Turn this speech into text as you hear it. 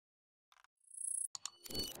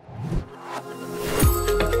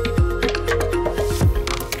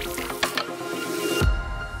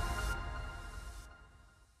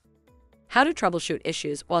How to troubleshoot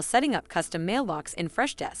issues while setting up custom mailbox in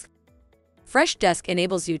Freshdesk. Freshdesk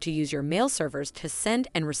enables you to use your mail servers to send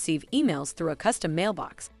and receive emails through a custom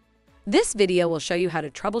mailbox. This video will show you how to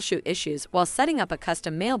troubleshoot issues while setting up a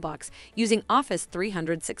custom mailbox using Office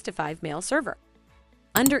 365 Mail Server.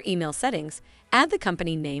 Under Email Settings, add the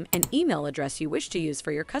company name and email address you wish to use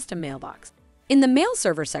for your custom mailbox. In the Mail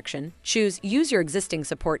Server section, choose Use Your Existing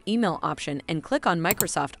Support Email option and click on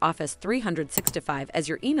Microsoft Office 365 as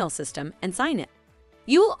your email system and sign in.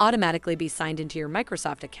 You will automatically be signed into your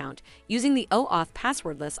Microsoft account using the OAuth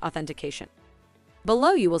passwordless authentication.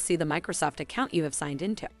 Below you will see the Microsoft account you have signed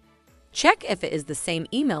into. Check if it is the same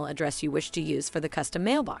email address you wish to use for the custom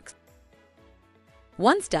mailbox.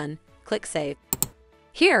 Once done, click Save.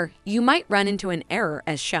 Here, you might run into an error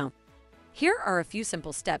as shown. Here are a few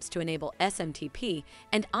simple steps to enable SMTP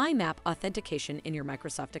and IMAP authentication in your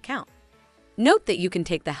Microsoft account. Note that you can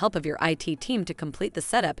take the help of your IT team to complete the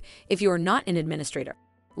setup if you are not an administrator.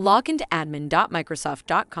 Log into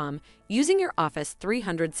admin.microsoft.com using your Office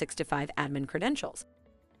 365 admin credentials.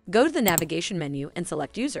 Go to the navigation menu and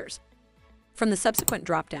select Users. From the subsequent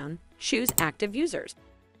drop-down, choose Active Users.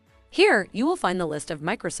 Here, you will find the list of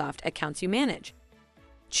Microsoft accounts you manage.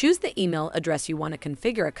 Choose the email address you want to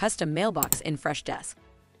configure a custom mailbox in Freshdesk.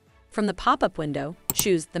 From the pop-up window,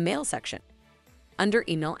 choose the Mail section. Under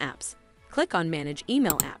Email Apps, click on Manage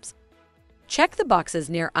Email Apps. Check the boxes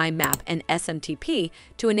near IMAP and SMTP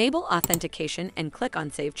to enable authentication and click on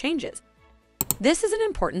Save Changes. This is an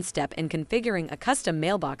important step in configuring a custom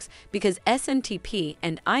mailbox because SMTP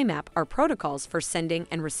and IMAP are protocols for sending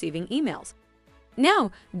and receiving emails. Now,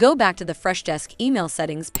 go back to the Freshdesk email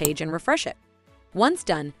settings page and refresh it. Once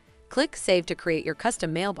done, click Save to create your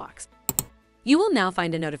custom mailbox. You will now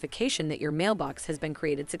find a notification that your mailbox has been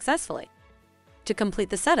created successfully. To complete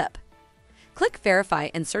the setup, click Verify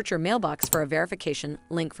and search your mailbox for a verification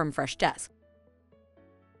link from Freshdesk.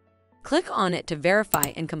 Click on it to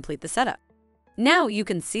verify and complete the setup. Now you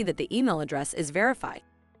can see that the email address is verified.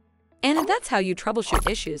 And that's how you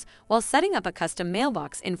troubleshoot issues while setting up a custom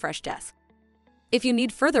mailbox in Freshdesk. If you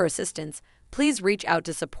need further assistance, please reach out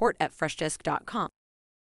to support@freshdesk.com.